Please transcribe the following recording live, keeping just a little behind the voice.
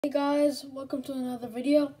Hey guys, welcome to another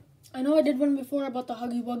video. I know I did one before about the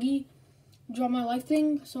Huggy Wuggy Draw My Life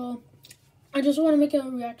thing, so I just want to make a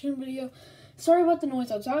reaction video. Sorry about the noise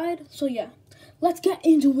outside. So yeah, let's get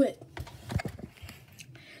into it.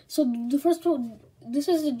 So the first one, this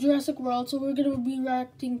is the Jurassic World, so we're going to be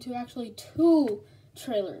reacting to actually two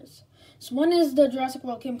trailers. So one is the Jurassic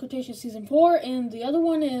World Camp Cretaceous Season 4, and the other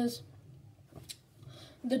one is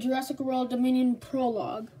the Jurassic World Dominion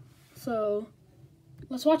Prologue. So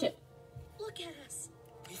let's watch it. Look at us.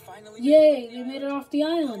 We finally Yay, they made it off the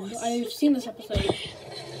island. I've seen this episode.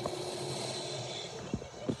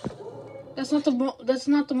 That's not the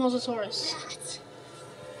Mosasaurus.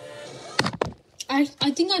 I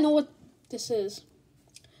think I know what this is.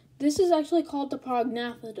 This is actually called the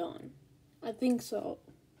Prognathodon. I think so.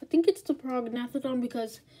 I think it's the Prognathodon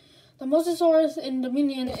because the Mosasaurus in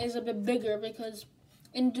Dominion is a bit bigger because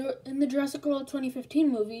in the Jurassic World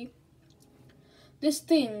 2015 movie, this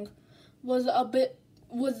thing was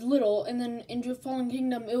little, and then in Fallen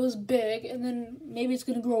Kingdom it was big, and then maybe it's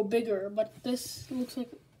gonna grow bigger. But this looks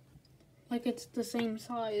like it's the same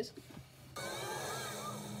size.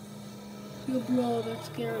 Yo, bro, that's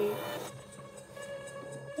scary.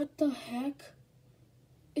 What the heck?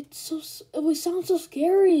 It sounds so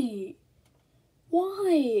scary.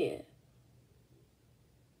 Why?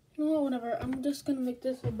 No, whatever. I'm just gonna make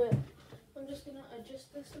this a bit. I'm just gonna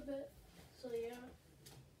adjust this a bit. So yeah.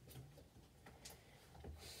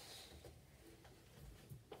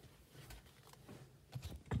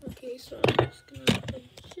 Okay, so I'm just gonna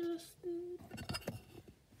adjust it.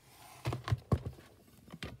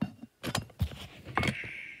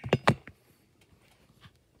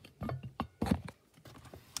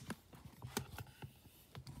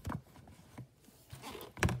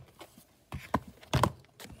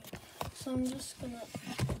 So I'm just gonna,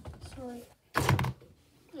 sorry.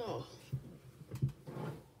 Oh.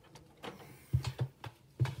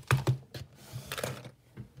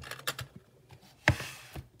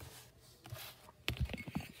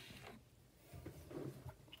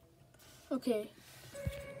 Okay.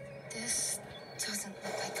 This doesn't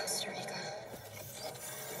look like Costa Rica.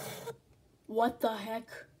 What the heck?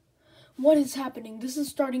 What is happening? This is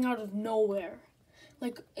starting out of nowhere.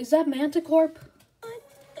 Like, is that Manticorp? What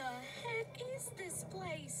the heck is this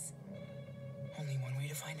place? Only one way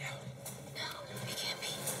to find out. No, it can't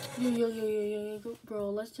be. Yo, bro,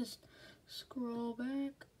 let's just scroll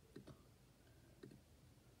back.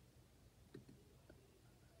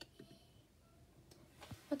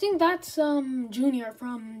 I think that's Junior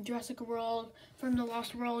from Jurassic World, from the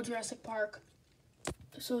Lost World Jurassic Park.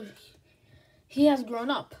 So he has grown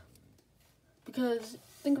up. Because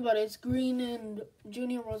think about it, it's green and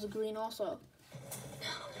Junior was green also. No,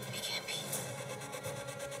 it can't be.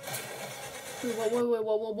 Wait,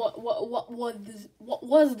 what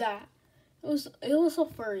was that? It was so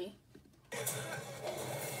furry.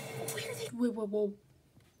 Where are they? Whoa.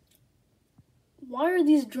 Why are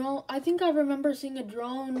these drones? I think I remember seeing a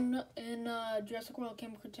drone in Jurassic World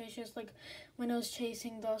Camp Cretaceous, like when it was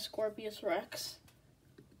chasing the Scorpius Rex.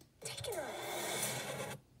 Taking her.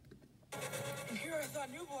 And here I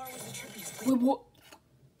thought Newborn was the trippiest place. Wait, what?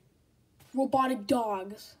 Robotic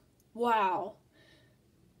dogs. Wow.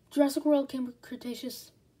 Jurassic World Camp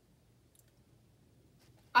Cretaceous.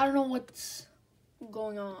 I don't know what's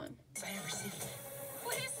going on. I ever seen.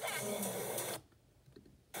 What is that?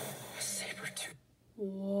 A saber-tooth.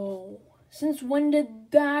 Whoa. Since when did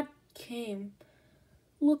that came?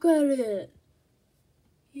 Look at it.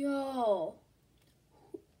 Yo.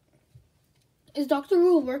 Is Dr.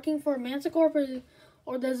 Wu working for Manticorp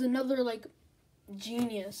or there's another, like,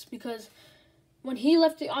 genius? Because when he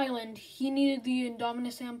left the island, he needed the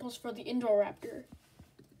Indominus samples for the Indoraptor.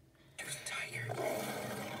 There's a tiger.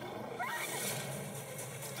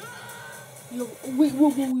 Yo, wait, whoa,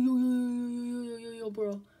 yo,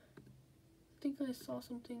 bro. I think I saw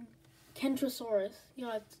something. Kentrosaurus.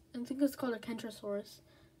 Yeah, I think it's called a Kentrosaurus.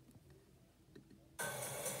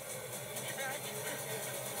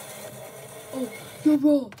 Oh, yo,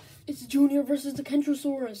 bro. It's Junior versus the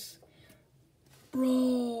Kentrosaurus.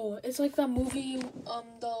 Bro, it's like that movie,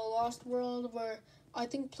 The Lost World, where I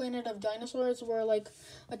think Planet of Dinosaurs, where like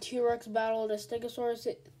a T-Rex battled a Stegosaurus.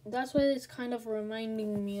 That's what it's kind of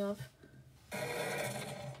reminding me of.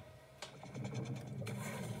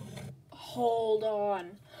 Hold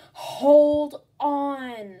on.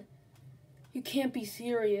 You can't be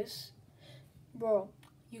serious. Bro,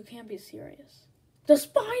 you can't be serious. The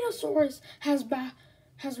Spinosaurus has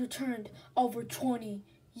returned over 20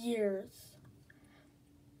 years.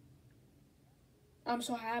 I'm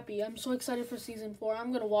so happy. I'm so excited for season 4.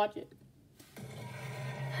 I'm gonna watch it.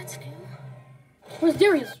 That's new. Where's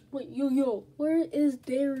Darius? Wait, yo. Where is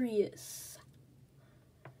Darius?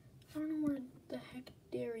 I don't know where the heck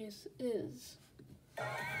Darius is.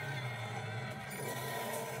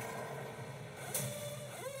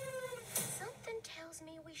 Something tells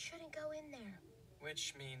me we shouldn't go in there.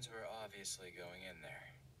 Which means we're obviously going in there.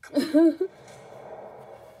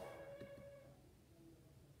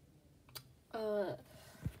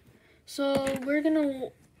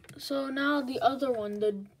 So now the other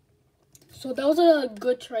one, so that was a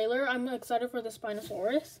good trailer. I'm excited for the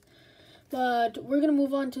Spinosaurus. But we're gonna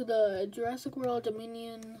move on to the Jurassic World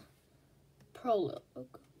Dominion prologue. I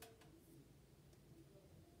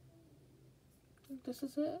think this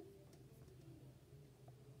is it.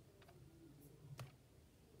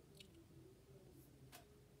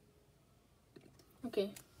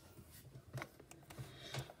 Okay.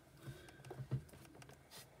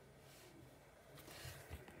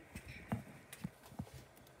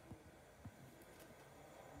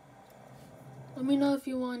 Let me know if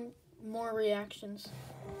you want more reactions.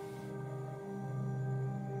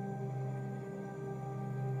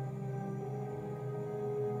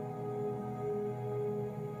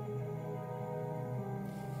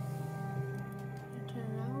 Turn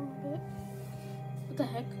it out a bit. What the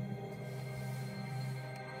heck?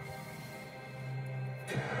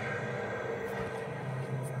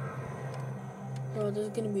 Bro, this is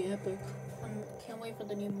gonna be epic. I can't wait for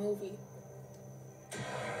the new movie.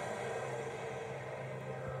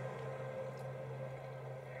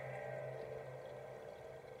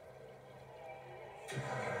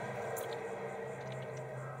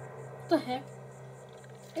 What the heck?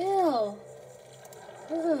 Ew!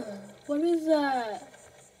 Ugh, what is that?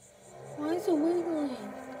 Why is it wiggling?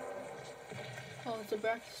 Oh, it's a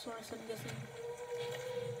Brachiosaurus, I'm guessing.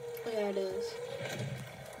 Oh yeah, it is.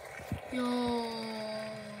 Yo.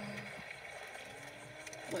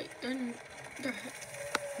 Wait, they're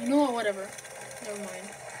you know what, whatever. Never mind.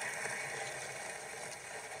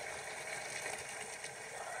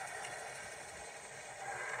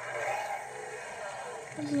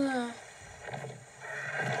 What's that?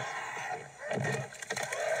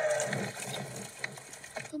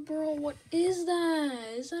 Bro, what is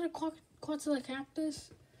that? Is that a Quetzalcoatlus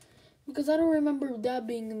cactus? Because I don't remember that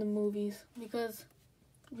being in the movies. Because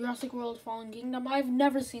Jurassic World Fallen Kingdom, I've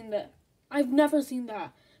never seen that. I've never seen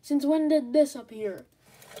that. Since when did this appear?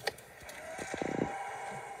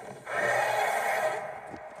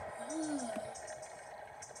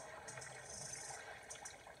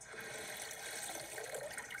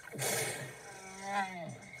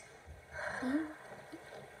 Huh?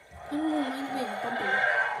 I don't know, it reminds me of Bumpy.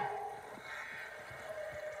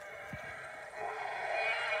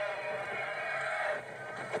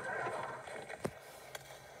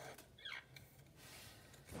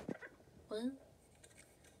 What?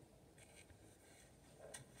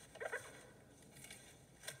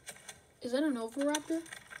 Is that an Oviraptor?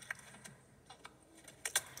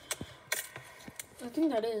 I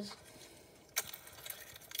think that is.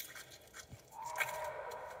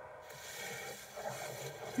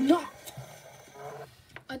 No!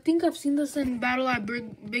 I think I've seen this in Battle at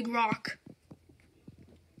Big Rock.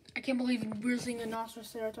 I can't believe we're seeing a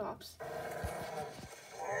Noceratops.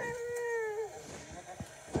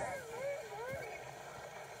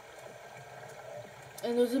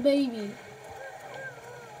 And there's a baby.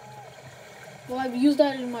 Well, I've used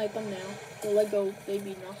that in my thumbnail. The Lego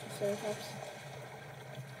baby Noceratops.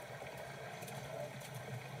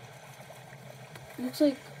 Looks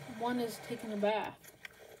like one is taking a bath.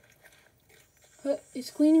 It's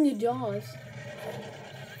cleaning its jaws.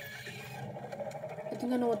 I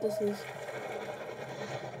think I know what this is.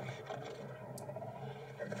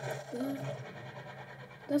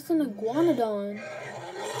 That's an iguanodon.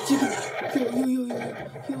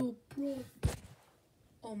 Yo, bro.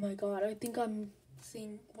 Oh my god, I think I'm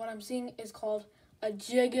seeing, what I'm seeing is called a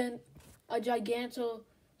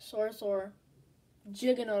Gigantosaurus or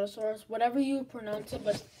Giganotosaurus, whatever you pronounce it,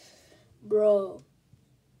 but bro,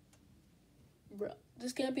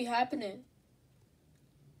 this can't be happening.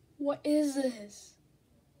 What is this?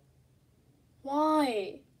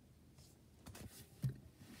 Why?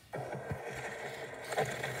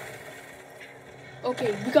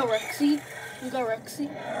 Okay, we got Rexy. We got Rexy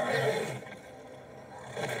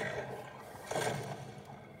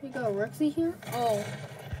here. Oh,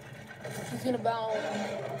 he's gonna bow.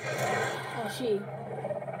 Oh, shit.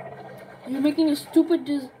 You're making a stupid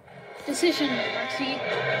decision, Rexy.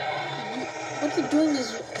 What you're doing is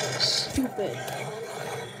stupid.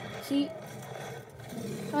 See?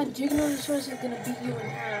 God, Giganotosaurus is gonna beat you in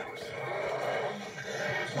half.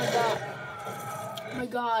 My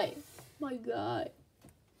god. My guy.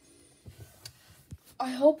 I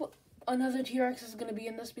hope another T-Rex is gonna be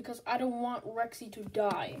in this because I don't want Rexy to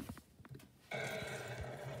die.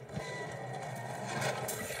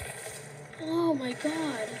 Oh my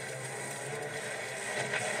god.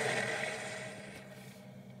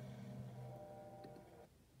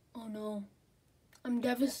 Oh no. I'm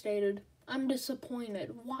devastated. I'm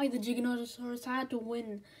disappointed. Why the Giganotosaurus had to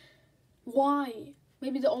win? Why?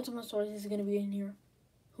 Maybe the Ultimasaurus is gonna be in here.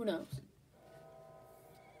 Who knows?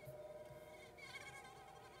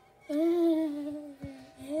 Ow,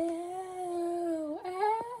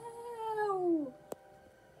 ow.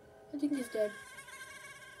 I think he's dead.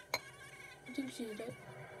 I think she's dead.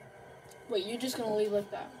 Wait, you're just gonna leave like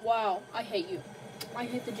that? Wow, I hate you. I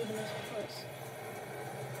hate the Giganotosaurus.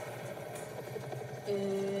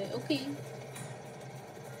 Okay.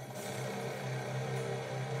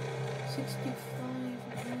 65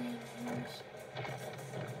 million years.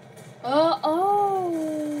 Oh!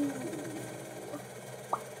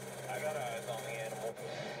 I got eyes on the animal.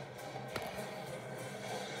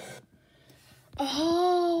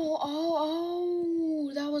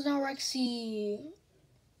 Oh, that was not Rexy.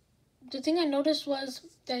 The thing I noticed was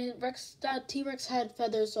that T-Rex had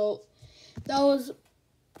feathers, so that was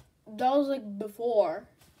like before.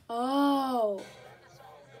 Oh.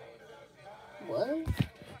 What?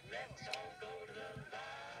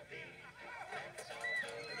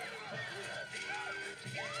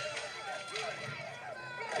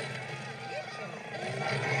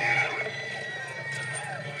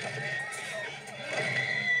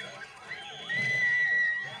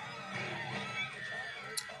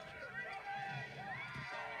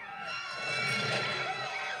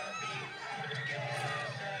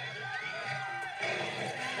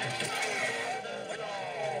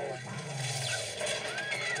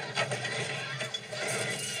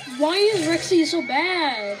 Why is Rexy so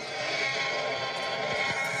bad?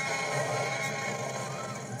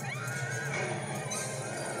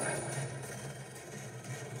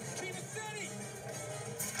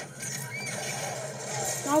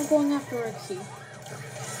 Stop going after Rexy.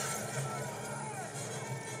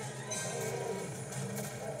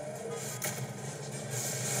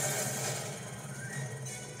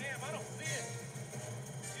 Damn, I don't see it.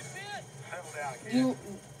 You see it? Settle down, kid. You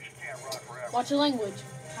Can't run forever. watch your language.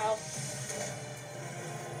 How?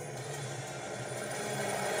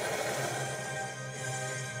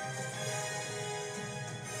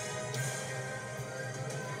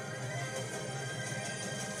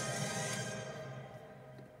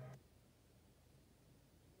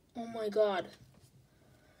 Oh my god.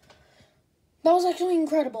 That was actually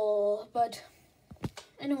incredible, but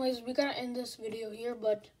anyways, we gotta end this video here,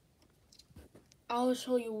 but I'll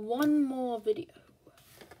show you one more video.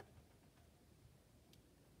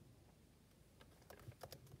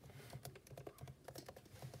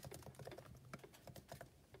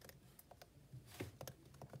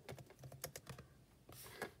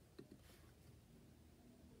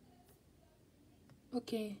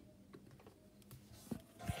 Okay.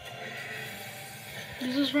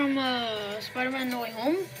 This is from Spider-Man No Way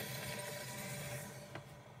Home.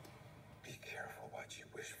 Be careful what you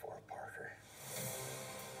wish for, Parker.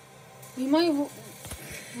 We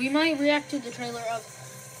might react to the trailer of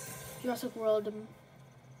Jurassic World.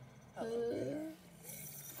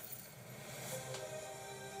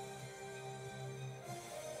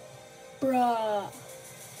 Bruh.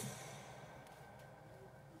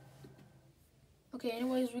 Okay,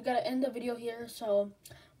 anyways, we gotta end the video here, so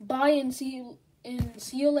bye and see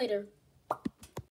you later.